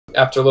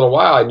After a little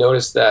while, I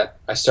noticed that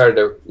I started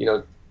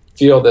to,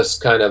 feel this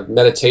kind of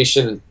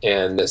meditation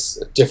and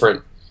this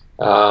different.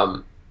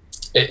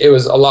 It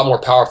was a lot more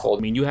powerful. I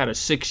mean, you had a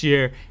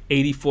 6-year,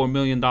 $84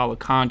 million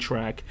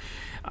contract,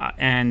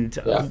 and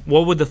Yeah.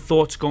 what were the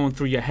thoughts going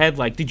through your head?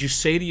 Like, did you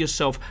say to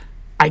yourself,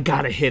 I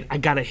gotta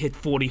hit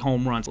 40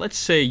 home runs? Let's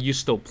say you're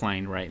still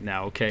playing right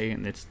now, okay,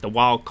 and it's the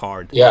wild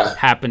card Yeah.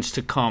 happens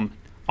to come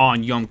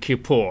on Yom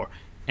Kippur,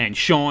 and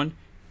Shawn,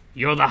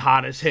 you're the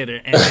hottest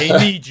hitter, and they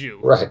need you.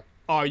 Right.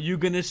 Are you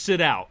gonna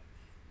sit out?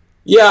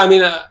 Yeah, I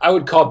mean, I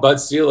would call Bud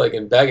Selig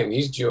and beg him.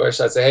 He's Jewish.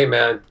 I'd say, hey,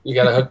 man, you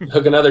got to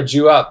hook another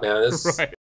Jew up, man. This Right.